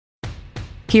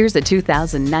Here's a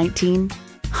 2019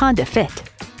 Honda Fit.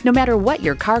 No matter what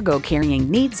your cargo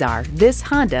carrying needs are, this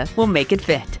Honda will make it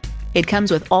fit. It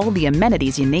comes with all the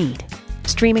amenities you need: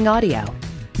 streaming audio,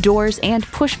 doors and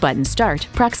push-button start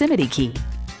proximity key,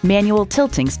 manual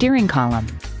tilting steering column,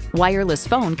 wireless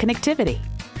phone connectivity,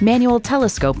 manual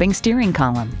telescoping steering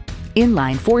column,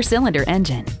 inline 4-cylinder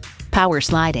engine, power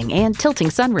sliding and tilting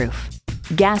sunroof,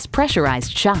 gas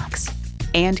pressurized shocks,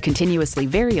 and continuously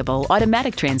variable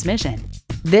automatic transmission.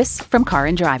 This from Car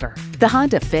and Driver. The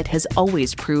Honda Fit has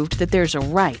always proved that there's a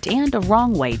right and a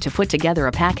wrong way to put together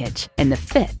a package, and the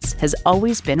fits has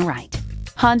always been right.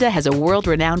 Honda has a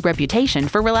world-renowned reputation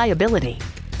for reliability.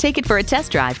 Take it for a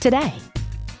test drive today.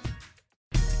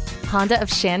 Honda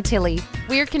of Chantilly.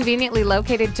 We're conveniently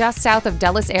located just south of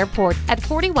Dulles Airport at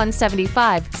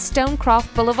 4175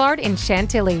 Stonecroft Boulevard in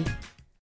Chantilly.